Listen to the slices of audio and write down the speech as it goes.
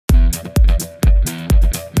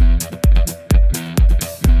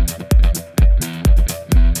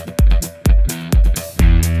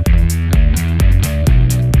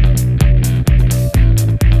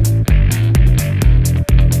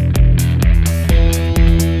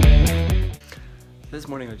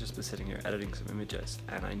morning I've just been sitting here editing some images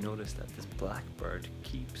and I noticed that this blackbird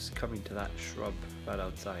keeps coming to that shrub right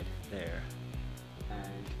outside there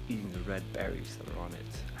and eating the red berries that are on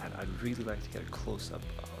it, and I'd really like to get a close-up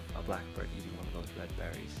of a blackbird eating one of those red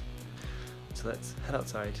berries. So let's head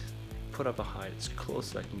outside, put up a hide as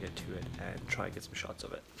close as I can get to it and try and get some shots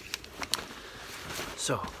of it.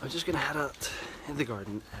 So I'm just gonna head out in the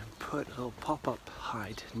garden and put a little pop-up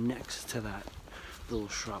hide next to that little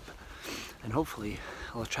shrub, and hopefully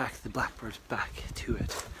I'll attract the blackbirds back to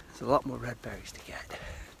it. There's a lot more red berries to get.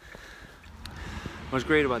 What's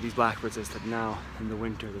great about these blackbirds is that now in the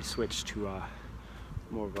winter they switch to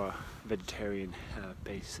more of a vegetarian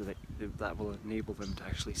base, so that will enable them to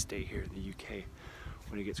actually stay here in the UK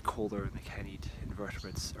when it gets colder and they can't eat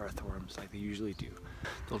invertebrates, earthworms like they usually do.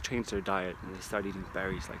 They'll change their diet and they start eating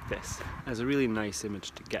berries like this. And it's a really nice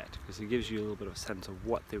image to get because it gives you a little bit of a sense of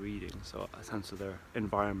what they're eating, so a sense of their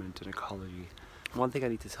environment and ecology. One thing I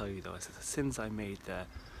need to tell you though is that since I made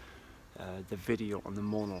the video on the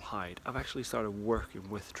monal hide, I've actually started working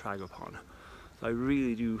with Tragopon. I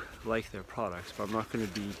really do like their products, but I'm not going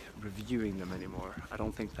to be reviewing them anymore. I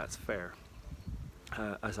don't think that's fair.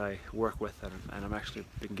 As I work with them, and I've actually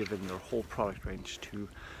been given their whole product range to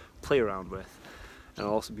play around with, and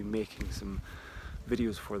I'll also be making some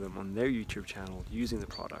videos for them on their YouTube channel using the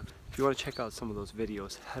product. If you want to check out some of those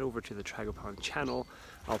videos, head over to the Tragopon channel.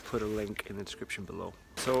 I'll put a link in the description below.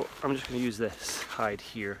 So I'm just going to use this hide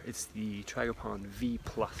here. It's the Tragopon V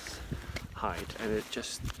Plus hide, and it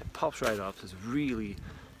pops right up. It's a really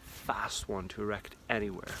fast one to erect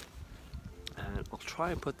anywhere. And I'll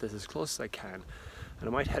try and put this as close as I can, and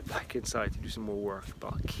I might head back inside to do some more work,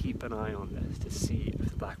 but I'll keep an eye on this to see if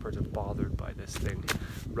the blackbirds are bothered by this thing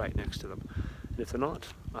right next to them. And if they're not,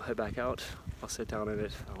 I'll head back out, I'll sit down in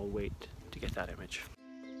it, and I'll wait to get that image.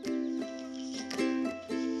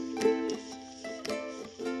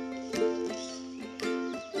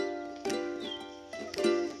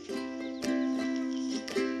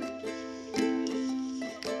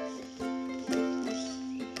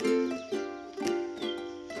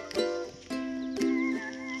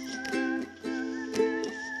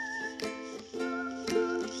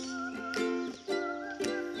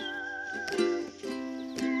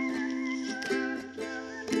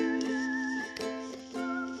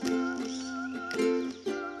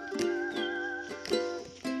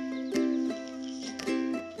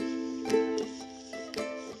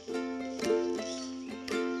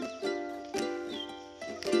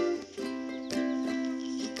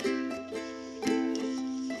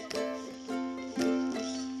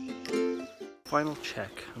 Final check.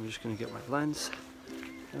 I'm just going to get my lens.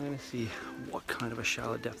 I'm going to see what kind of a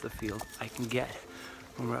shallow depth of field I can get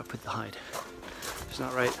from where I put the hide. If it's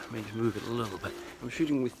not right, I may just move it a little bit. I'm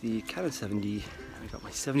shooting with the Canon 7D and I got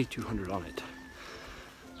my 7200 on it.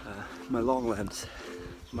 My long lens,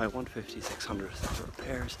 my 150-600 for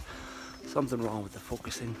repairs. Something wrong with the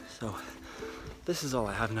focusing, so this is all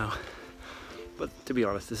I have now. But to be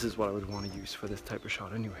honest, this is what I would want to use for this type of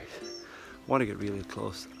shot anyways. Want to get really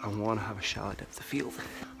close, I want to have a shallow depth of field.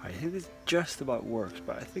 Alright, I think this just about works,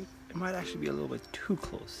 but I think it might actually be a little bit too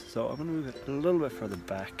close, so I'm going to move it a little bit further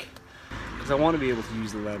back because I want to be able to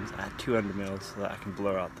use the lens at 200 mils so that I can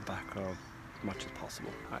blur out the background as much as possible.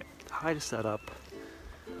 Alright, the hide is set up,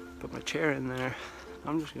 put my chair in there.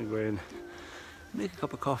 I'm just going to go in, make a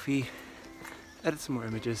cup of coffee, edit some more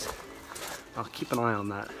images. I'll keep an eye on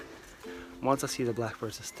that. Once I see the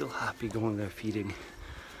blackbirds are still happy going there feeding,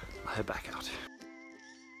 I'll head back out.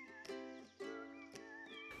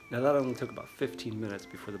 Now that only took about 15 minutes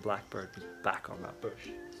before the blackbird was back on that bush,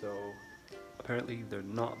 so apparently they're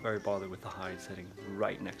not very bothered with the hide sitting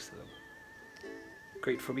right next to them.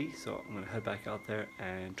 Great for me, so I'm going to head back out there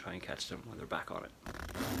and try and catch them when they're back on it.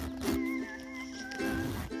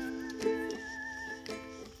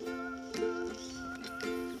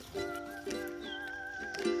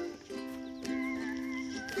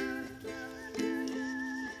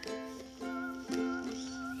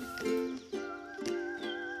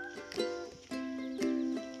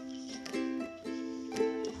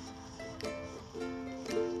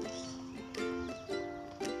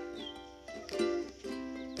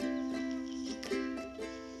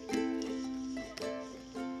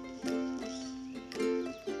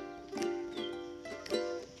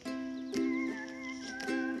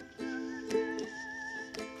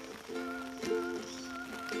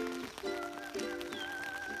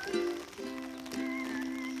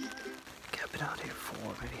 Out here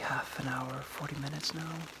for maybe half an hour, 40 minutes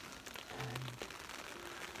now, and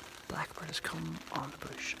blackbird has come on the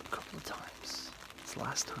bush a couple of times. This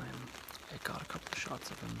last time I got a couple of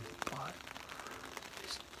shots of him, but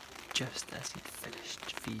he's just as he'd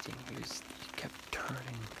finished feeding, he kept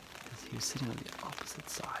turning as he was sitting on the opposite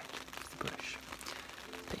side of the bush,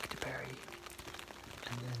 picked a berry,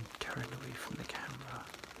 and then turned away from the camera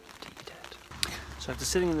to eat it. So after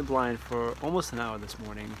sitting in the blind for almost an hour this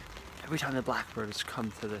morning, every time the blackbird has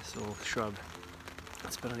come to this old shrub,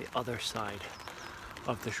 it's been on the other side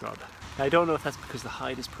of the shrub. Now, I don't know if that's because the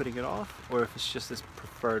hide is putting it off or if it's just its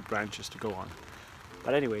preferred branches to go on.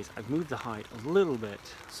 But anyways, I've moved the hide a little bit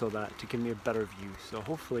so that to give me a better view. So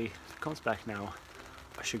hopefully if it comes back now,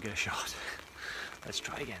 I should get a shot. Let's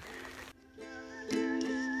try again.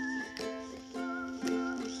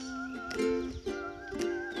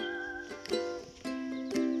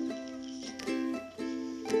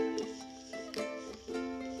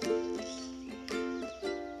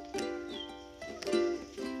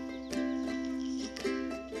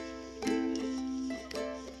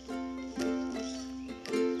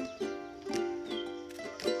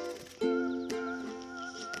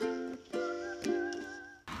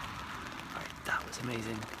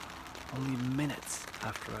 Amazing. Only minutes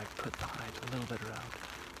after I put the hide a little bit around,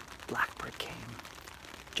 blackbird came,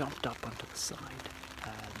 jumped up onto the side,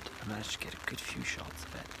 and I managed to get a good few shots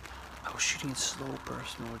of it. I was shooting in slow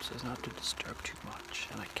burst mode so as not to disturb too much,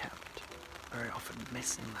 and I kept very often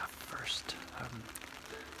missing that first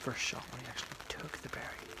shot when he actually took the berry.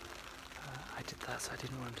 I did that so I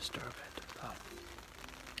didn't want to disturb it, but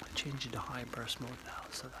I changed it to high burst mode now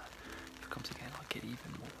so that if it comes again I'll get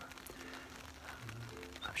even more.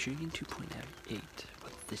 I'm shooting 2.8,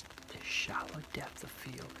 but the shallow depth of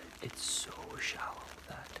field, it's so shallow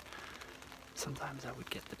that sometimes I would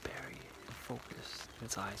get the berry in focus and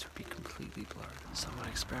its eyes would be completely blurred. So I'm going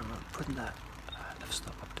to experiment putting that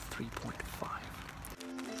f-stop up to 3.5.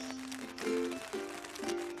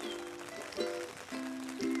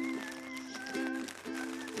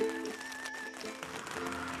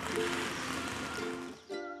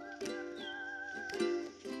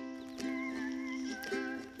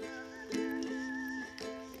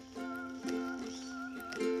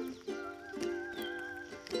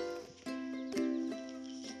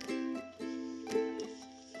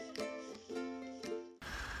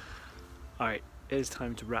 Alright, it is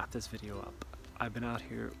time to wrap this video up. I've been out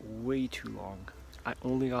here way too long. I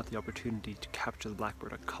only got the opportunity to capture the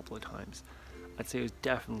blackbird a couple of times. I'd say it was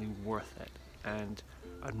definitely worth it, and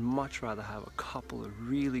I'd much rather have a couple of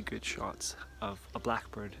really good shots of a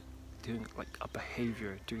blackbird doing like a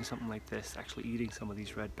behavior, doing something like this, actually eating some of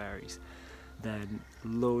these red berries, than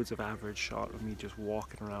loads of average shot of me just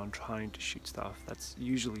walking around trying to shoot stuff that's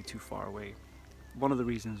usually too far away. One of the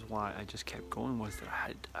reasons why I just kept going was that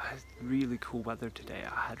I had really cool weather today.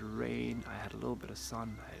 I had rain, I had a little bit of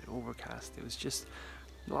sun, I had overcast. It was just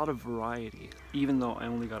a lot of variety. Even though I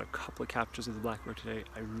only got a couple of captures of the blackbird today,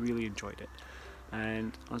 I really enjoyed it.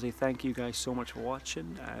 And I want to say thank you guys so much for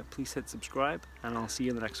watching. Please hit subscribe, and I'll see you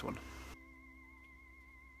in the next one.